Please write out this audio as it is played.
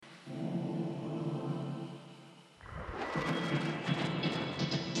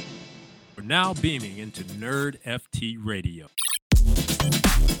now beaming into Nerd FT Radio.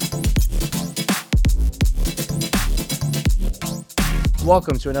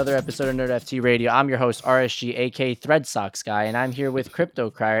 Welcome to another episode of Nerd FT Radio. I'm your host, RSG, aka Thread Socks Guy, and I'm here with Crypto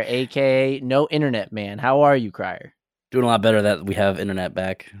Crier, aka No Internet Man. How are you, Crier? Doing a lot better that we have internet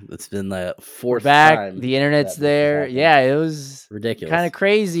back. It's been the fourth back. time. The internet's there. Yeah, it was ridiculous. Kind of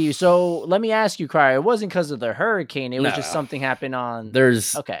crazy. So let me ask you, Crier. It wasn't because of the hurricane. It was just something happened on.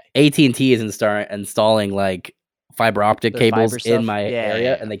 There's okay. AT&T is installing like fiber optic cables in my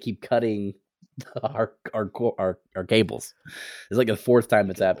area, and they keep cutting our cables. It's like the fourth time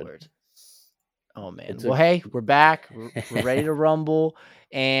it's happened. Lord. Oh man. Well, hey, we're back. We're ready to rumble.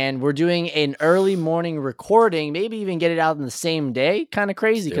 And we're doing an early morning recording, maybe even get it out in the same day. Kind of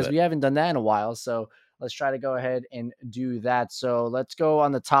crazy because we haven't done that in a while. So let's try to go ahead and do that. So let's go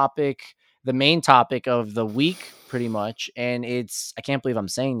on the main topic of the week, pretty much. And I can't believe I'm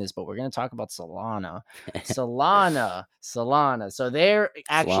saying this, but we're going to talk about Solana. Solana. So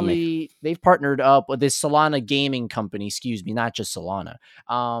they've partnered up with this Solana gaming company, not just Solana.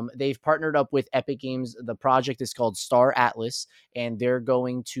 They've partnered up with Epic Games. The project is called Star Atlas, and they're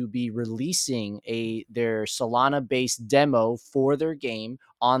going to be releasing their Solana-based demo for their game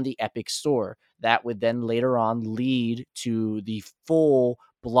on the Epic Store. That would then later on lead to the full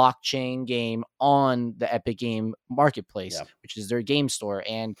blockchain game on the Epic Game Marketplace, which is their game store.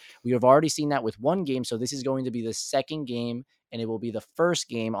 And we have already seen that with one game. So this is going to be the second game, and it will be the first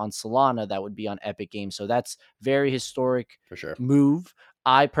game on Solana that would be on Epic Games. So that's very historic for sure move.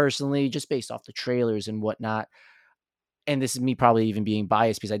 I personally, just based off the trailers and whatnot, and this is me probably even being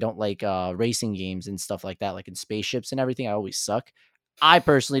biased because I don't like racing games and stuff like that, like in spaceships and everything. I always suck. I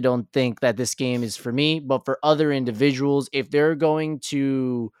personally don't think that this game is for me, but for other individuals, if they're going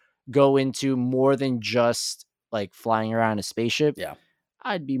to go into more than just like flying around a spaceship,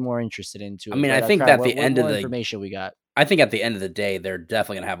 I'd be more interested into it. I mean, I think that the end of the information we got. I think at the end of the day, they're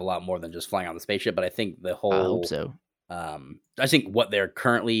definitely going to have a lot more than just flying on the spaceship, but I think the whole I hope so. I think what they're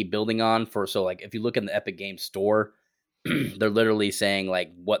currently building on like if you look in the Epic Games store, they're literally saying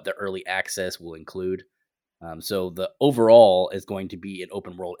like what the early access will include. So the overall is going to be an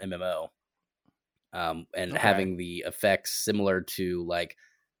open world MMO, and having the effects similar to like,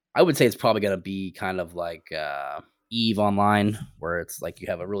 I would say it's probably going to be kind of like EVE Online, where it's like you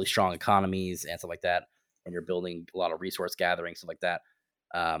have a really strong economies and stuff like that, and you're building a lot of resource gathering, stuff like that.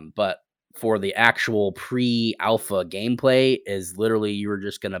 But for the actual pre-alpha gameplay is literally you're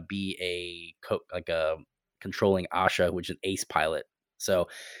just going to be a controlling Asha, which is an ace pilot. So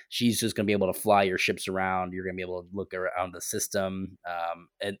she's just going to be able to fly your ships around. You're going to be able to look around the system.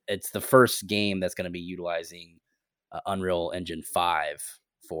 And it's the first game that's going to be utilizing Unreal Engine 5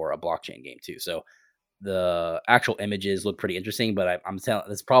 for a blockchain game too. So the actual images look pretty interesting, but I'm telling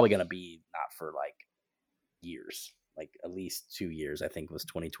it's probably going to be not for like years, like at least 2 years. I think it was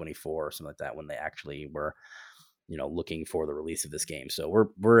 2024 or something like that when they actually were, looking for the release of this game. So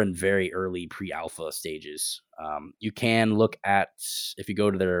we're in very early pre-alpha stages. You can look at, if you go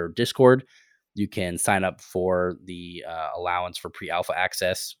to their Discord, you can sign up for the allowance for pre-alpha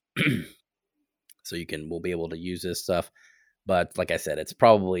access. So we'll be able to use this stuff. But like I said, it's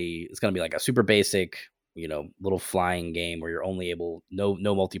going to be like a super basic, little flying game where you're only no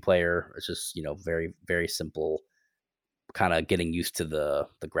multiplayer. It's just, very, very simple, kind of getting used to the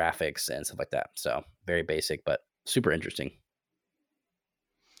graphics and stuff like that. So very basic, but super interesting.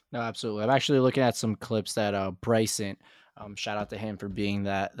 No, absolutely. I'm actually looking at some clips that Bryson, shout out to him for being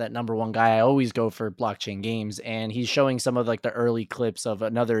that number one guy. I always go for blockchain games, and he's showing some of like the early clips of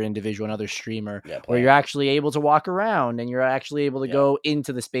another streamer where you're actually able to walk around and you're actually able to go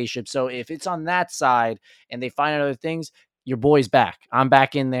into the spaceship. So if it's on that side and they find other things, your boy's back. I'm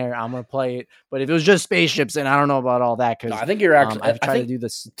back in there. I'm going to play it. But if it was just spaceships, and I don't know about all that, because I think you're actually, I've tried to do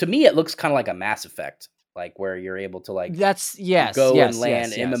this. To me, it looks kind of like a Mass Effect. Like where you're able to like and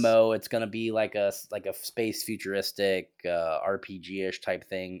land MMO. It's gonna be like a space futuristic RPG-ish type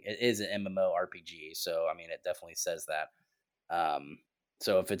thing. It is an MMO RPG, so I mean it definitely says that.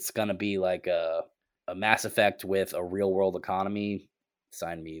 So if it's gonna be like a Mass Effect with a real world economy,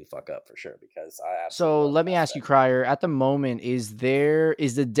 sign me the fuck up for sure. Because so let me ask you, Crier. At the moment, is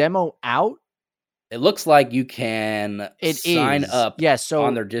the demo out? It looks like you can sign up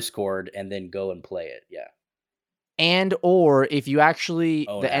on their Discord and then go and play it. Yeah. And or if you actually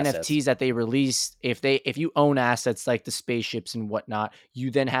own the assets. NFTs that they released, if you own assets like the spaceships and whatnot,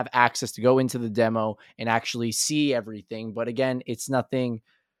 you then have access to go into the demo and actually see everything. But again, it's nothing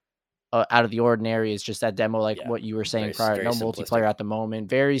out of the ordinary. It's just that demo, like what you were saying prior. very No simplistic. multiplayer at the moment.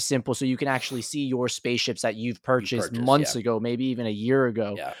 Very simple, so you can actually see your spaceships that you've purchased months ago, maybe even a year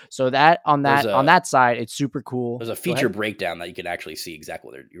ago. Yeah. So that on that side, it's super cool. There's a feature breakdown that you can actually see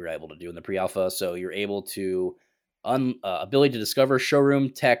exactly what you're able to do in the pre-alpha. So you're able to ability to discover showroom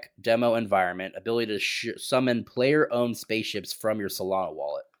tech demo environment, ability to summon player-owned spaceships from your Solana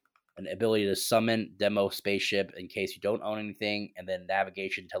wallet, an ability to summon demo spaceship in case you don't own anything, and then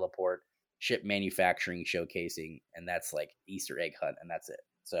navigation, teleport, ship manufacturing, showcasing, and that's like Easter egg hunt, and that's it.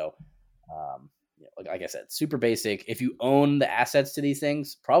 So, like I said, super basic. If you own the assets to these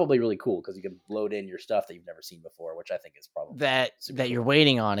things, probably really cool because you can load in your stuff that you've never seen before, which I think is probably that cool. You're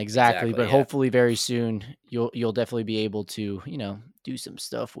waiting on. Exactly. But hopefully very soon you'll definitely be able to, do some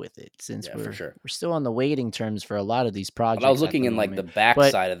stuff with it, since we're still on the waiting terms for a lot of these projects. But I was looking in like the back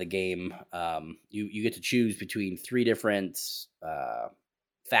side of the game. You get to choose between 3 different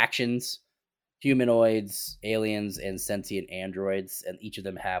factions: humanoids, aliens, and sentient androids, and each of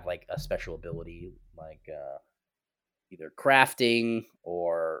them have like a special ability, like either crafting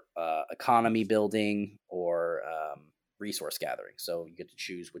or economy building or resource gathering. So you get to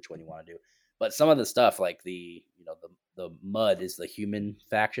choose which one you want to do. But some of the stuff, like the mud is the human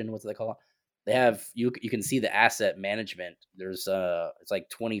faction. What do they call it? They have you can see the asset management. There's it's like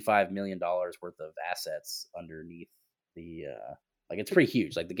 $25 million worth of assets underneath the like it's pretty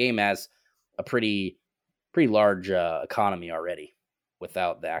huge. Like the game has a pretty large economy already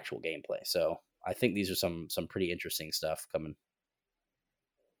without the actual gameplay. So I think these are some pretty interesting stuff coming.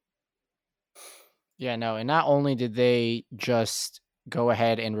 Yeah, no, and not only did they just go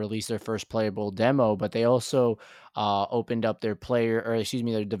ahead and release their first playable demo, but they also opened up their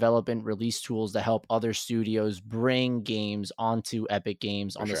their development release tools to help other studios bring games onto Epic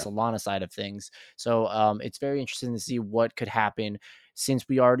Games on the Solana side of things. So it's very interesting to see what could happen, since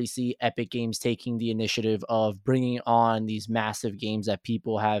we already see Epic Games taking the initiative of bringing on these massive games that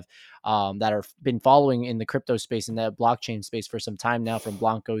people have that are been following in the crypto space and that blockchain space for some time now, from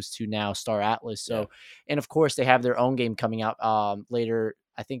Blancos to now Star Atlas. So, and of course they have their own game coming out later,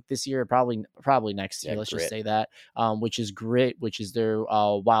 I think this year, probably next year. Let's just say that, which is Grit, which is their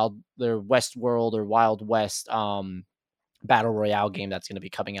Westworld or Wild West battle royale game that's going to be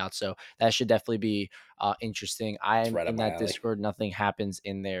coming out. So that should definitely be interesting. I'm in that Discord. Nothing happens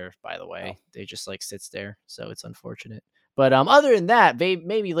in there, by the way. They just like sits there, so it's unfortunate. But other than that,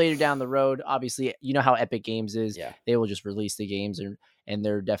 maybe later down the road, obviously, you know how Epic Games is. Yeah. They will just release the games and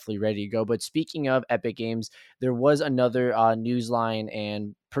they're definitely ready to go. But speaking of Epic Games, there was another news line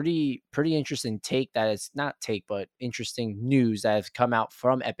and pretty interesting take that is not take, but interesting news that has come out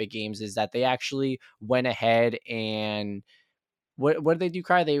from Epic Games, is that they actually went ahead and what did they do,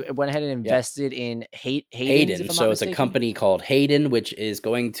 Kai? They went ahead and invested in Hayden. So it's a company called Hayden, which is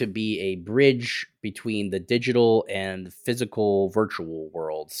going to be a bridge between the digital and physical virtual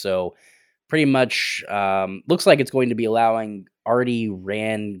world. So pretty much looks like it's going to be allowing already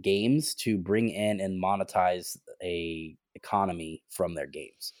ran games to bring in and monetize a economy from their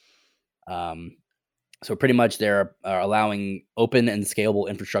games. So pretty much they're allowing open and scalable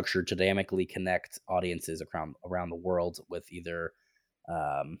infrastructure to dynamically connect audiences around the world with either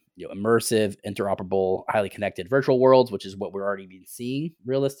immersive, interoperable, highly connected virtual worlds, which is what we're already been seeing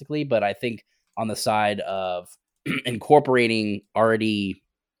realistically. But I think on the side of incorporating already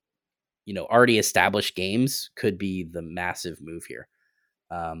established games could be the massive move here.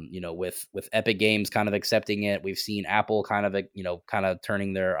 With Epic Games kind of accepting it, we've seen Apple kind of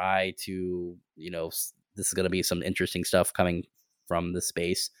turning their eye to, this is going to be some interesting stuff coming from the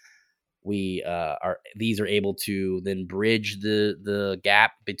space. These are able to then bridge the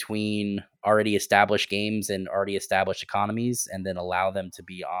gap between already established games and already established economies, and then allow them to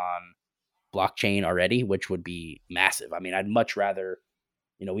be on blockchain already, which would be massive. I mean, I'd much rather,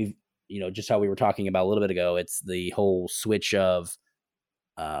 just how we were talking about a little bit ago, it's the whole switch of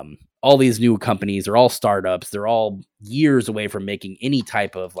all these new companies. They're all startups. They're all years away from making any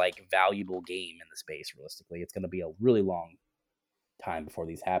type of like valuable game in the space. Realistically, it's going to be a really long time before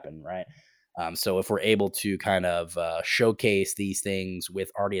these happen, right? So if we're able to kind of showcase these things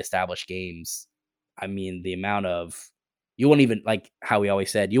with already established games, I mean, the amount of, you won't even, like how we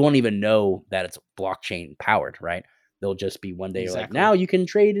always said, you won't even know that it's blockchain powered, right? They'll just be one day like, now you can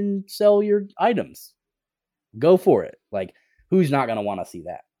trade and sell your items. Go for it. Like, who's not going to want to see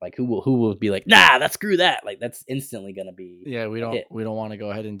that? Like, who will be like, nah, let's screw that. Like, that's instantly going to be. Yeah, we don't want to go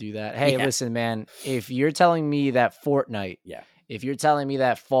ahead and do that. Hey, listen, man, if you're telling me that Fortnite, if you're telling me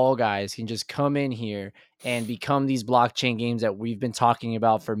that Fall Guys can just come in here and become these blockchain games that we've been talking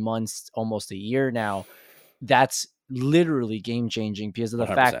about for months, almost a year now, that's literally game changing because of the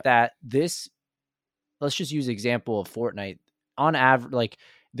 100%. fact that this, let's just use the example of Fortnite. On average, like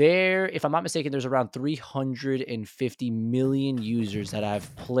there, if I'm not mistaken, there's around 350 million users that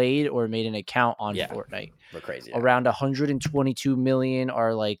have played or made an account on Fortnite. We're crazy. Around 122 million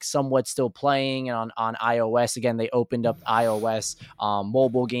are like somewhat still playing on iOS. Again, they opened up iOS,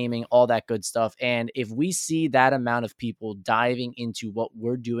 mobile gaming, all that good stuff. And if we see that amount of people diving into what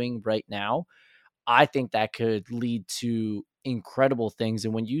we're doing right now, I think that could lead to incredible things.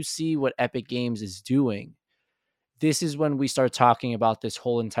 And when you see what Epic Games is doing, this is when we start talking about this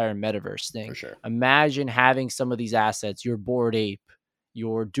whole entire metaverse thing. For sure. Imagine having some of these assets, your Bored Ape,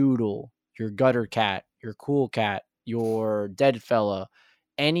 your Doodle, your Gutter Cat, your Cool Cat, your Dead Fella,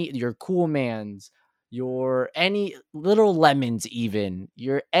 your Cool Mans, your any Little Lemons, even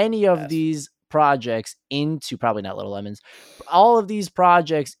your any of these projects into, probably not Little Lemons, all of these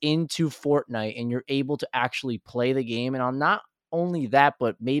projects into Fortnite, and you're able to actually play the game. And I'm not only that,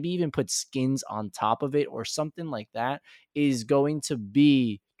 but maybe even put skins on top of it or something like that, is going to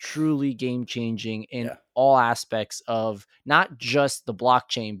be truly game changing in all aspects of not just the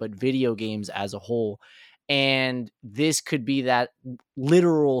blockchain, but video games as a whole. And this could be that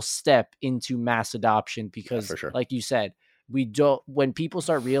literal step into mass adoption because, like you said, when people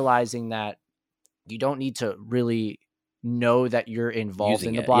start realizing that you don't need to really know that you're involved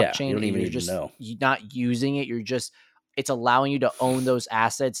in the blockchain, you don't even you're just know. You're not using it. It's allowing you to own those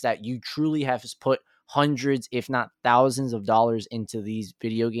assets that you truly have put hundreds, if not thousands of dollars into these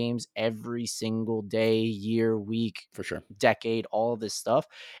video games every single day, year, week, for sure, decade, all of this stuff.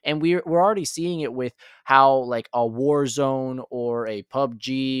 And we're already seeing it with how like a Warzone or a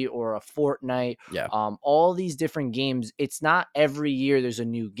PUBG or a Fortnite, all these different games. It's not every year there's a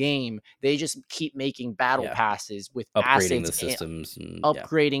new game. They just keep making battle passes with upgrading assets, the systems, and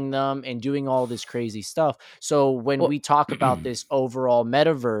upgrading them and doing all this crazy stuff. So when we talk about this overall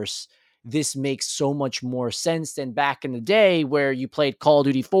metaverse, this makes so much more sense than back in the day where you played Call of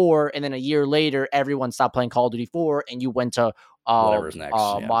Duty 4 and then a year later everyone stopped playing Call of Duty 4 and you went to whatever's next,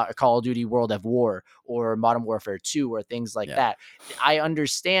 Call of Duty World at War or Modern Warfare 2 or things like that. I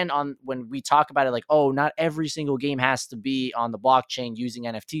understand when we talk about it like, oh, not every single game has to be on the blockchain using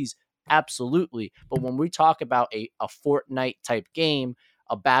NFTs. Absolutely. But when we talk about a Fortnite type game,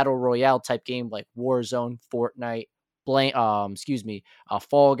 a battle royale type game like Warzone, Fortnite,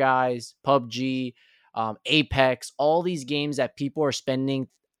 Fall Guys, PUBG, Apex, all these games that people are spending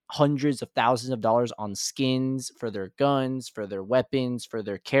hundreds of thousands of dollars on skins for their guns, for their weapons, for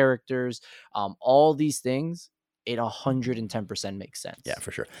their characters, all these things, it 110% makes sense. Yeah,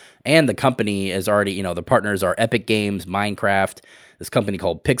 for sure. And the company is already, the partners are Epic Games, Minecraft, this company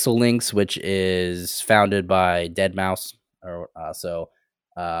called Pixel Links, which is founded by Deadmau5.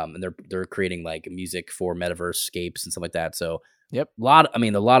 And they're creating like music for metaverse scapes and stuff like that. So a lot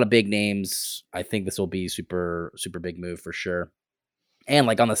of big names. I think this will be super, super big move for sure. And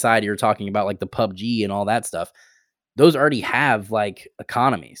like on the side, you're talking about like the PUBG and all that stuff. Those already have like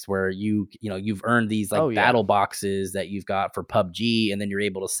economies where you've earned these like battle boxes that you've got for PUBG, and then you're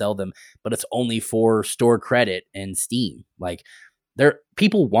able to sell them, but it's only for store credit and Steam. Like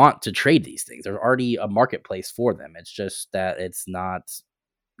people want to trade these things. There's already a marketplace for them. It's just that it's not,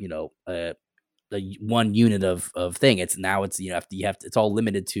 the one unit of thing. It's it's all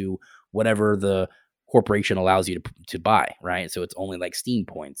limited to whatever the corporation allows you to buy, right? So it's only like Steam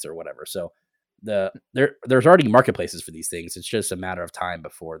points or whatever. So there's already marketplaces for these things. It's just a matter of time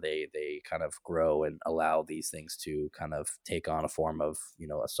before they kind of grow and allow these things to kind of take on a form of,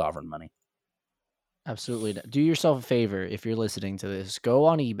 a sovereign money. Absolutely. Do yourself a favor if you're listening to this. Go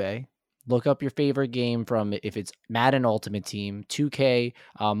on eBay. Look up your favorite game from, if it's Madden Ultimate Team, 2K,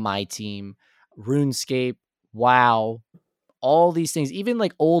 My Team, RuneScape, WoW, all these things, even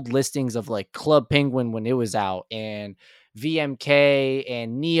like old listings of like Club Penguin when it was out, and VMK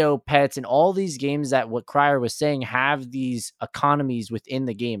and Neopets, and all these games that what Cryer was saying have these economies within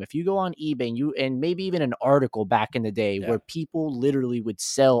the game. If you go on eBay and maybe even an article back in the day where people literally would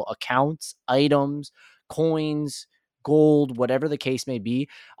sell accounts, items, coins, gold, whatever the case may be,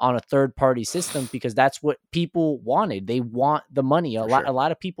 on a third-party system, because that's what people wanted. They want the money. A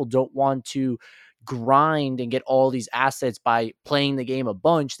lot of people don't want to grind and get all these assets by playing the game a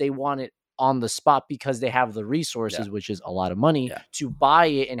bunch. They want it on the spot because they have the resources, which is a lot of money, to buy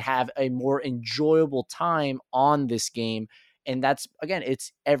it and have a more enjoyable time on this game. And that's, again,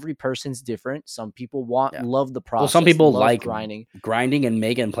 it's every person's different. Some people love the process. Well, some people like grinding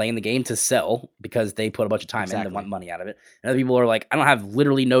and playing the game to sell because they put a bunch of time in and want money out of it. And other people are like, I don't have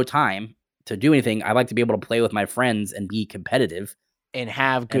literally no time to do anything. I like to be able to play with my friends and be competitive. and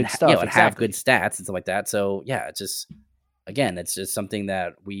have good and, stuff. and exactly. have good stats and stuff like that. So yeah, it's just, again, it's just something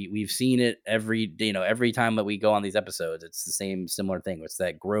that we've seen it every time that we go on these episodes. It's the same similar thing. It's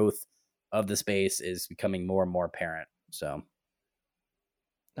that growth of the space is becoming more and more apparent. So.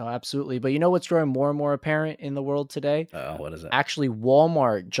 No, absolutely. But you know what's growing more and more apparent in the world today? What is it? Actually,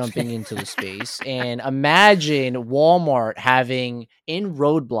 Walmart jumping into the space. And imagine Walmart having, in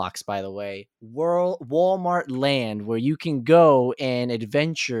Roblox, by the way, Walmart land, where you can go and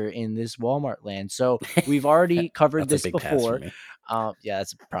adventure in this Walmart land. So we've already covered this before. Yeah,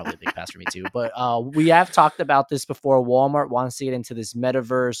 that's probably a big pass for me too. But we have talked about this before. Walmart wants to get into this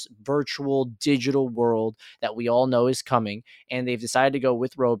metaverse, virtual, digital world that we all know is coming, and they've decided to go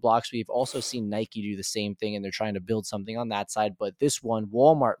with Roblox. We've also seen Nike do the same thing, and they're trying to build something on that side. But this one,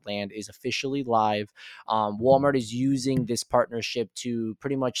 Walmart Land, is officially live. Walmart is using this partnership to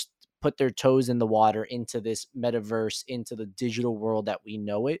pretty much put their toes in the water into this metaverse, into the digital world that we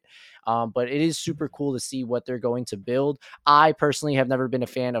know it. But it is super cool to see what they're going to build. I personally have never been a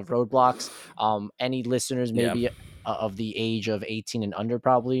fan of Roblox. Any listeners maybe of the age of 18 and under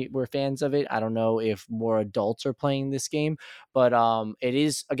probably were fans of it. I don't know if more adults are playing this game, but it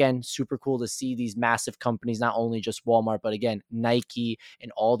is, again, super cool to see these massive companies, not only just Walmart, but again, Nike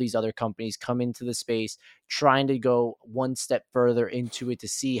and all these other companies come into the space, trying to go one step further into it to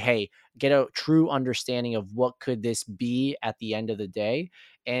see, hey, get a true understanding of what could this be at the end of the day.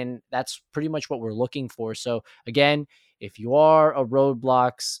 And that's pretty much what we're looking for. So again, if you are a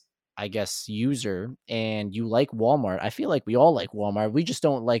Roblox, I guess, user and you like Walmart, I feel like we all like Walmart. We just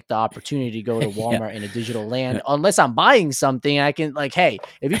don't like the opportunity to go to Walmart in a digital land unless I'm buying something. I can, like, hey,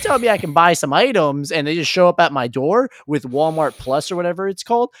 if you tell me I can buy some items and they just show up at my door with Walmart Plus or whatever it's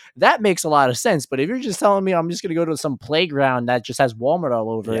called, that makes a lot of sense. But if you're just telling me I'm just going to go to some playground that just has Walmart all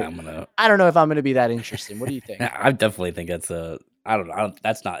over it, I don't know if I'm going to be that interested. What do you think? I definitely think that's I don't know.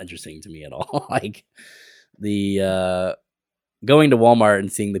 That's not interesting to me at all. Like the going to Walmart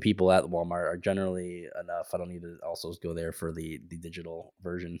and seeing the people at Walmart are generally enough. I don't need to also go there for the digital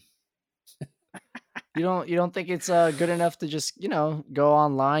version. You don't think it's good enough to just, go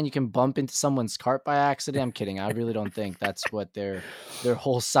online? You can bump into someone's cart by accident. I'm kidding. I really don't think that's what their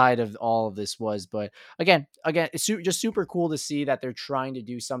whole side of all of this was. But again, it's just super cool to see that they're trying to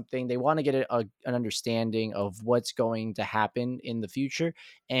do something. They want to get an understanding of what's going to happen in the future,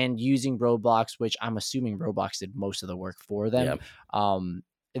 and using Roblox, which I'm assuming Roblox did most of the work for them.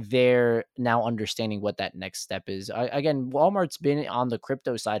 They're now understanding what that next step is. Again, Walmart's been on the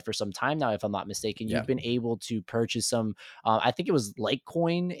crypto side for some time now, if I'm not mistaken. You've been able to purchase some, I think it was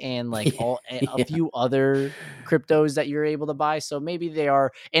Litecoin and like a few other cryptos that you're able to buy. So maybe they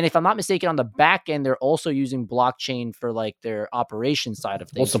are, and if I'm not mistaken, on the back end, they're also using blockchain for like their operation side of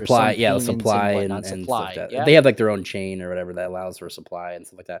things. Supply and stuff like that. They have like their own chain or whatever that allows for supply and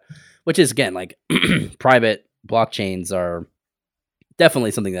stuff like that, which is, again, like private blockchains are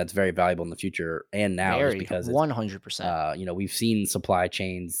definitely something that's very valuable in the future and now, just because 100%. We've seen supply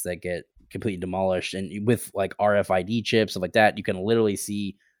chains that get completely demolished, and with like RFID chips, stuff like that, you can literally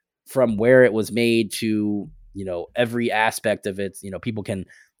see from where it was made to, every aspect of it. People can,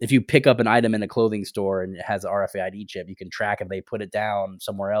 if you pick up an item in a clothing store and it has an RFID chip, you can track if they put it down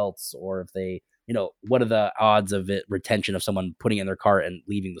somewhere else, or if they, what are the odds of it retention of someone putting it in their cart and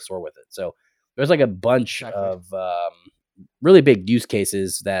leaving the store with it. So there's like a bunch of really big use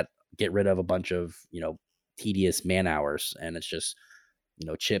cases that get rid of a bunch of, tedious man hours, and it's just,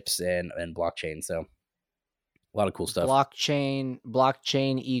 chips and blockchain. So a lot of cool stuff.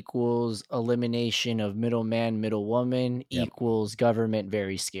 Blockchain equals elimination of middleman, middlewoman, equals government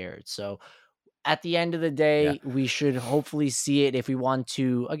very scared. So at the end of the day, we should hopefully see it if we want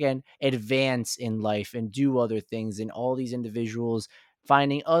to, again, advance in life and do other things, and all these individuals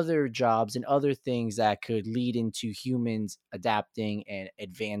finding other jobs and other things that could lead into humans adapting and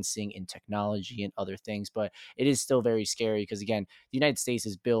advancing in technology and other things. But it is still very scary because, again, the United States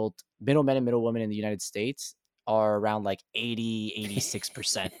is built, middlemen and middlewomen in the United States are around like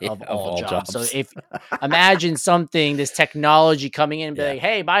 86% of all jobs. So if imagine this technology coming in and be like,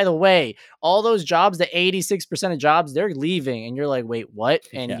 hey, by the way, all those jobs, the 86% of jobs, they're leaving. And you're like, wait, what?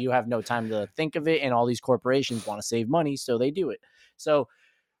 And you have no time to think of it. And all these corporations want to save money, so they do it. So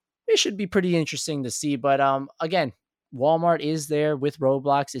it should be pretty interesting to see. But again, Walmart is there with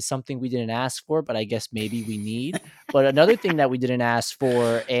Roblox is something we didn't ask for, but I guess maybe we need. But another thing that we didn't ask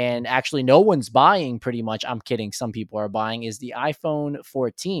for, and actually no one's buying pretty much, I'm kidding, some people are buying, is the iPhone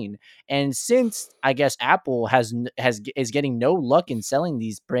 14. And since I guess Apple is getting no luck in selling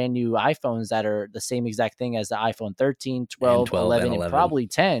these brand new iPhones that are the same exact thing as the iPhone 13, 12, 11, and probably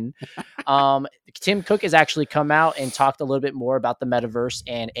 10, Tim Cook has actually come out and talked a little bit more about the metaverse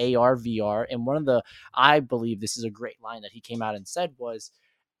and AR, VR. And I believe this is a great line that he came out and said was,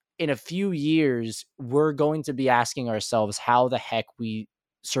 in a few years, we're going to be asking ourselves how the heck we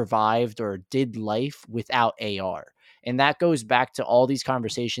survived or did life without AR. And that goes back to all these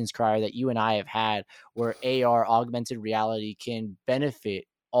conversations, Crier, that you and I have had where AR, augmented reality, can benefit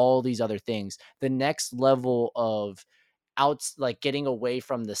all these other things. The next level of like getting away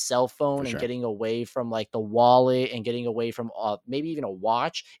from the cell phone and getting away from like the wallet and getting away from maybe even a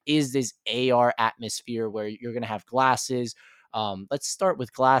watch is this AR atmosphere where you're going to have glasses. Let's start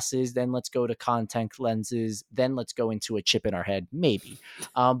with glasses, then let's go to contact lenses, then let's go into a chip in our head, maybe.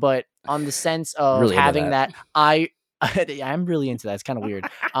 But on the sense of really having that, I'm really into that. It's kind of weird.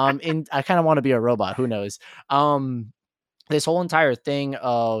 And I kind of want to be a robot. Who knows? This whole entire thing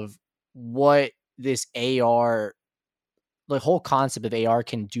of what this AR, the whole concept of AR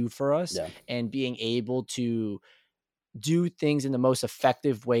can do for us, and being able to do things in the most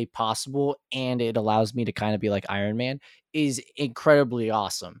effective way possible, and it allows me to kind of be like Iron Man, is incredibly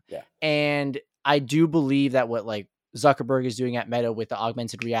awesome. And I do believe that what like Zuckerberg is doing at Meta with the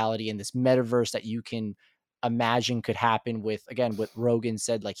augmented reality and this metaverse that you can imagine could happen with, again, what Rogan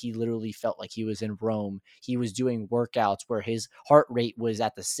said, like he literally felt like he was in Rome. He was doing workouts where his heart rate was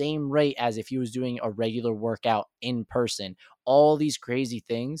at the same rate as if he was doing a regular workout in person. All these crazy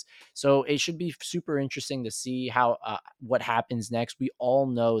things. So it should be super interesting to see how what happens next. We all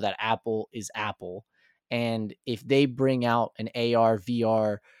know that Apple is Apple. And if they bring out an AR,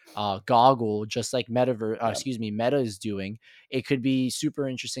 VR goggle, just like Meta is doing, it could be super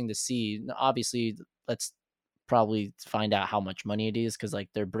interesting to see. Obviously, let's probably find out how much money it is, because like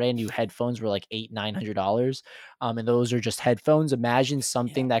their brand new headphones were like $800-900, and those are just headphones. Imagine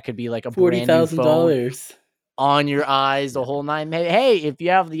something that could be like a brand new phone on your eyes, the whole nine. Hey, if you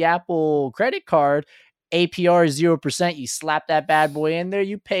have the Apple credit card, APR is 0%. You slap that bad boy in there,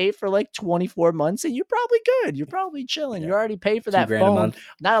 you pay for like 24 months, and you're probably good. You're probably chilling. You already paid for that phone.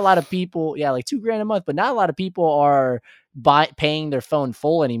 Not a lot of people, like $2,000 a month, but not a lot of people are paying their phone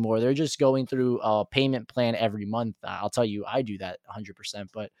full anymore. They're just going through a payment plan every month. I'll tell you, I do that 100%,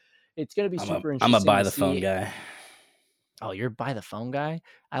 but it's going to be super interesting. I'm a buy the phone guy. Oh, you're by the phone guy?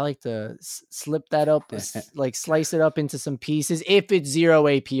 I like to slip that up, like slice it up into some pieces. If it's 0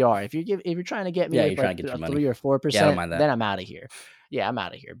 APR, if you're trying to get me like 3 or 4%, then I'm out of here. Yeah, I'm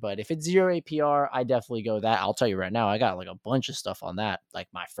out of here. But if it's 0 APR, I definitely go that. I'll tell you right now, I got like a bunch of stuff on that, like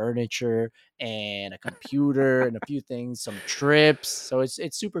my furniture and a computer and a few things, some trips. So it's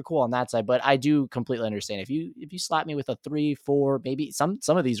super cool on that side. But I do completely understand if you slap me with a 3, 4, maybe some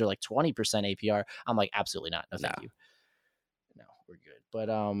of these are like 20% APR. I'm like, absolutely not. No, thank you. We're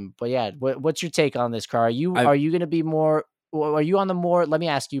good. But yeah, what's your take on this, Car? Are you going to be more? Are you on the more? Let me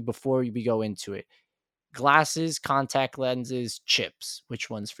ask you before we go into it. Glasses, contact lenses, chips. Which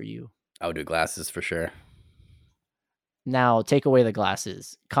one's for you? I would do glasses for sure. Now take away the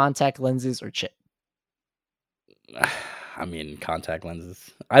glasses. Contact lenses or chip? I mean, contact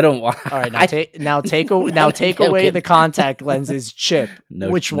lenses. I don't want. All right, now take away the contact lenses. Chip.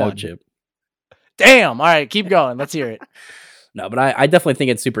 Which one? No chip. Damn. All right, keep going. Let's hear it. No, but I definitely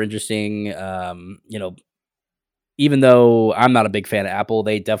think it's super interesting. Even though I'm not a big fan of Apple,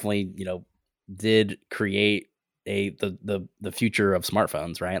 they definitely, did create the future of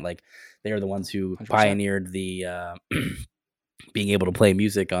smartphones, right? Like they are the ones who 100%. Pioneered the being able to play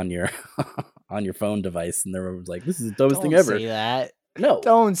music on your on your phone device, and they were like, "This is the dumbest thing ever." Don't say that. No,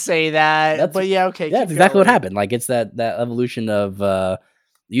 don't say that. But yeah, okay. Yeah, that's exactly what happened. Like it's that evolution of.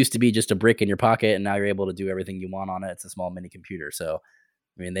 Used to be just a brick in your pocket, and now you're able to do everything you want on it. It's a small mini computer. So,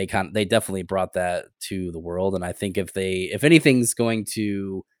 I mean, they definitely brought that to the world. And I think if anything's going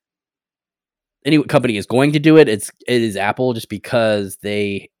to, any company is going to do it, it is Apple, just because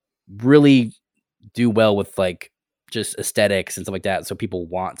they really do well with like just aesthetics and stuff like that. So people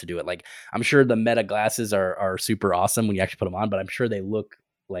want to do it. Like I'm sure the Meta glasses are super awesome when you actually put them on, but I'm sure they look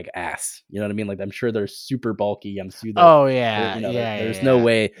like ass, you know what I mean? Like I'm sure they're super bulky. I'm sure. There's no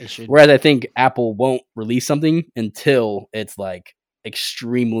way. Whereas I think Apple won't release something until it's like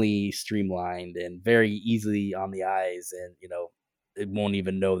extremely streamlined and very easily on the eyes, and it won't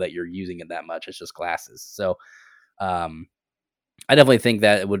even know that you're using it that much. It's just glasses. So, I definitely think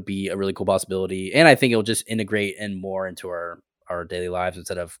that it would be a really cool possibility, and I think it'll just integrate in more into our daily lives.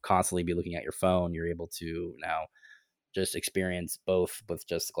 Instead of constantly be looking at your phone, you're able to now just experience both with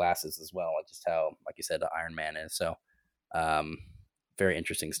just glasses as well, like just how, like you said, the Iron Man is. So very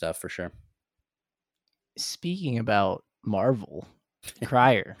interesting stuff for sure. Speaking about Marvel,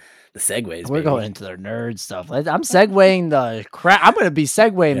 Crier. The segues. We're baby. going into the nerd stuff. I'm segueing the crap. I'm going to be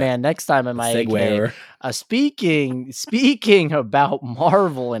Segway man next time in my AK. Speaking about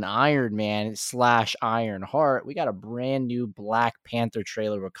Marvel and Iron Man / Ironheart, we got a brand new Black Panther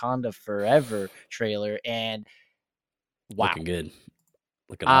trailer, Wakanda Forever trailer, and wow, looking good.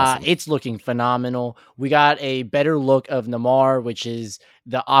 Looking awesome. It's looking phenomenal. We got a better look of Namor, which is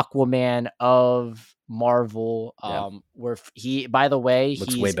the Aquaman of Marvel. Where he, by the way,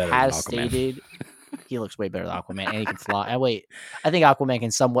 he has stated he looks way better than Aquaman, and he can fly. Wait, I think Aquaman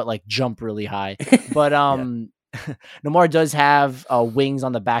can somewhat like jump really high, but Namor does have wings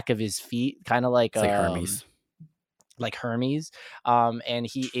on the back of his feet, kind of like Hermes. Like Hermes. And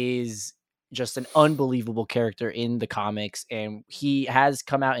he is just an unbelievable character in the comics, and he has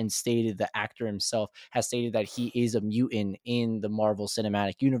come out and stated, the actor himself has stated, that he is a mutant in the Marvel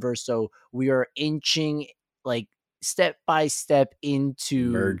Cinematic Universe. So we are inching like step by step into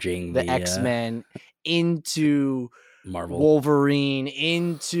merging the X-Men, into Marvel, Wolverine,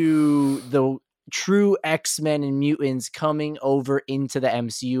 into the true X-Men and mutants coming over into the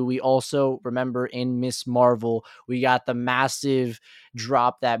MCU. We also remember in Miss Marvel, we got the massive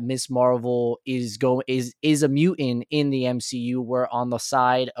drop that Miss Marvel is a mutant in the MCU, where on the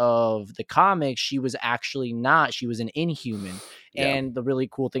side of the comics, she was actually not. She was an Inhuman. Yeah. And the really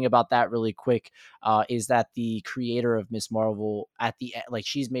cool thing about that, really quick, is that the creator of Miss Marvel, at the end, like,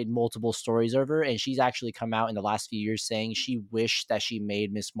 she's made multiple stories of her, and she's actually come out in the last few years saying she wished that she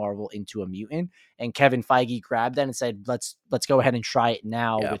made Miss Marvel into a mutant. And Kevin Feige grabbed that and said, let's go ahead and try it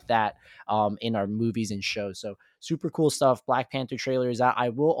now with that in our movies and shows. So super cool stuff. Black Panther trailer is out. I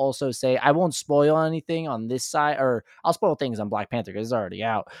will also say, I won't spoil anything on this side, or I'll spoil things on Black Panther because it's already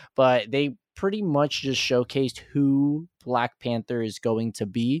out, but they pretty much just showcased who Black Panther is going to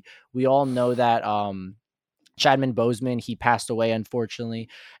be. We all know that Chadwick Boseman, he passed away, unfortunately.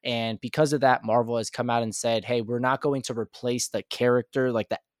 And because of that, Marvel has come out and said, hey, we're not going to replace the character, like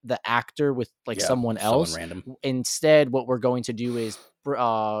the actor, with someone else. Random. Instead, what we're going to do is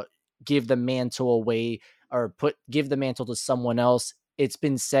give the mantle away, or give the mantle to someone else. It's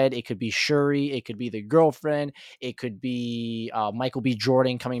been said it could be Shuri, it could be the girlfriend, it could be Michael B.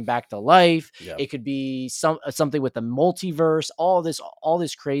 Jordan coming back to life. It could be something with the multiverse, all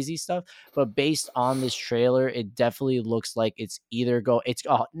this crazy stuff. But based on this trailer, it definitely looks like it's it's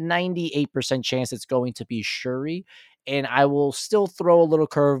a 98% chance it's going to be Shuri. And I will still throw a little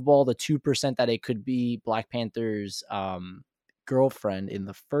curveball, the 2% that it could be Black Panther's girlfriend in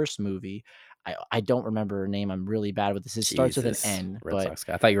the first movie. I don't remember her name. I'm really bad with this. It starts with an N. But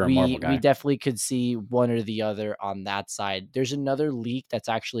I thought you were a Marvel guy. We definitely could see one or the other on that side. There's another leak that's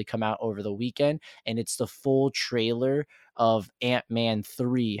actually come out over the weekend, and it's the full trailer of Ant-Man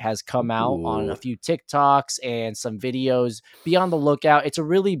 3 has come out on a few TikToks and some videos. Be on the lookout. It's a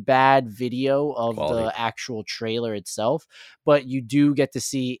really bad video of the actual trailer itself, but you do get to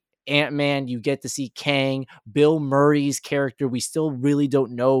see Ant-Man, you get to see Kang, Bill Murray's character. We still really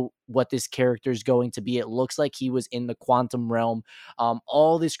don't know what this character is going to be. It looks like he was in the quantum realm,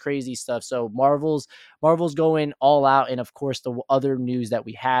 all this crazy stuff. So Marvel's going all out. And of course, the other news that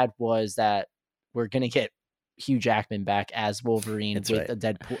we had was that we're going to get Hugh Jackman back as Wolverine a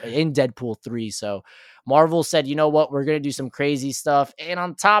Deadpool in Deadpool 3. So Marvel said, you know what, we're going to do some crazy stuff. And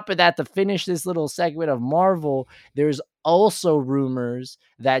on top of that, to finish this little segment of Marvel, there's also rumors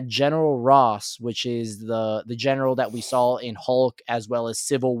that General Ross, which is the general that we saw in Hulk as well as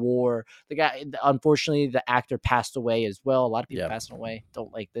Civil War, the guy, unfortunately, the actor passed away as well. A lot of people passing away.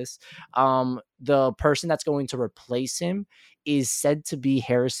 Don't like this. The person that's going to replace him is said to be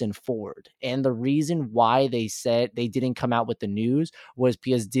Harrison Ford. And the reason why they said they didn't come out with the news was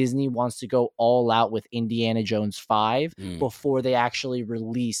because Disney wants to go all out with Indiana Jones 5 before they actually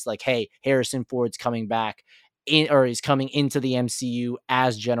release, like, hey, Harrison Ford's coming back is coming into the MCU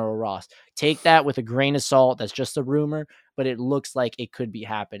as General Ross. Take that with a grain of salt. That's just a rumor, but it looks like it could be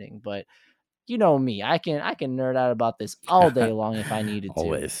happening. But you know me, I can nerd out about this all day long if I needed to.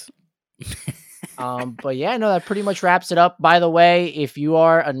 Always. But yeah, no, that pretty much wraps it up. By the way, if you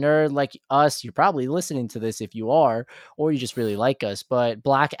are a nerd like us, you're probably listening to this if you are, or you just really like us. But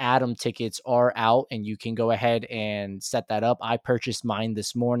Black Adam tickets are out, and you can go ahead and set that up. I purchased mine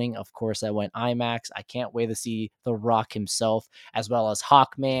this morning. Of course, I went IMAX. I can't wait to see The Rock himself, as well as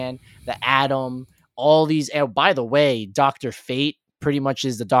Hawkman, the Atom, all these. And by the way, Dr. Fate pretty much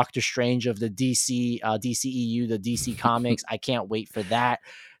is the Doctor Strange of the DCEU, the DC Comics. I can't wait for that.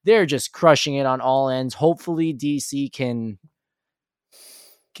 They're just crushing it on all ends. Hopefully DC can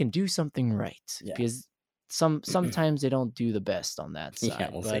do something right, because sometimes they don't do the best on that side. Yeah,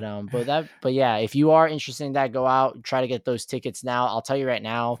 we'll see. But yeah, if you are interested in that, go out, try to get those tickets now. I'll tell you right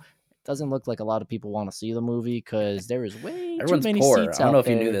now, it doesn't look like a lot of people want to see the movie because there is way Everyone's too many poor. seats I don't know out if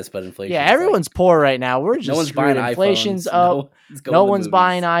you there. knew this, but inflation. Yeah, everyone's poor right now. We're just no one's screwed. buying Inflation's iPhones. up. No one's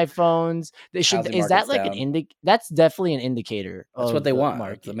buying iPhones. They should. Housing Is that market's like down. That's definitely an indicator. That's of what they the want.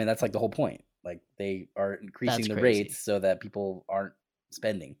 market. I mean, that's like the whole point. Like they are increasing That's the crazy. rates so that people aren't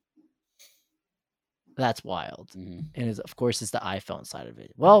spending. That's wild. Mm-hmm. And of course, it's the iPhone side of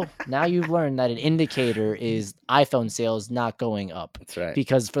it. Well, now you've learned that an indicator is iPhone sales not going up. That's right.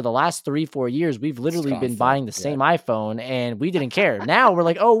 Because for the last 3-4 years, we've literally been constant, buying the same iPhone and we didn't care. Now we're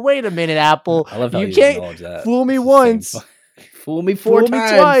like, oh, wait a minute, Apple. I love how you can't acknowledge that. fool me It's the once. same fool me Fool 4 me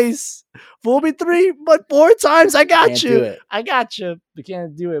times. twice. Fool me 3, but 4 times. I got Can't you. do it. I got you. We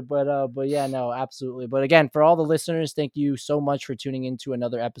can't do it, but yeah, no, absolutely. But again, for all the listeners, thank you so much for tuning into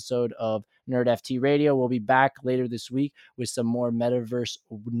another episode of Nerd FT Radio. We'll be back later this week with some more metaverse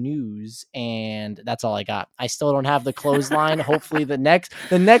news, and that's all I got. I still don't have the clothesline. Hopefully, the next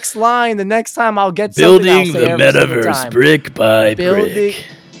line, the next time I'll get Building something, I'll say the every single metaverse time. brick by Building. brick.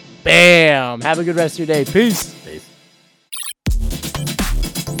 Bam. Have a good rest of your day. Peace. Peace.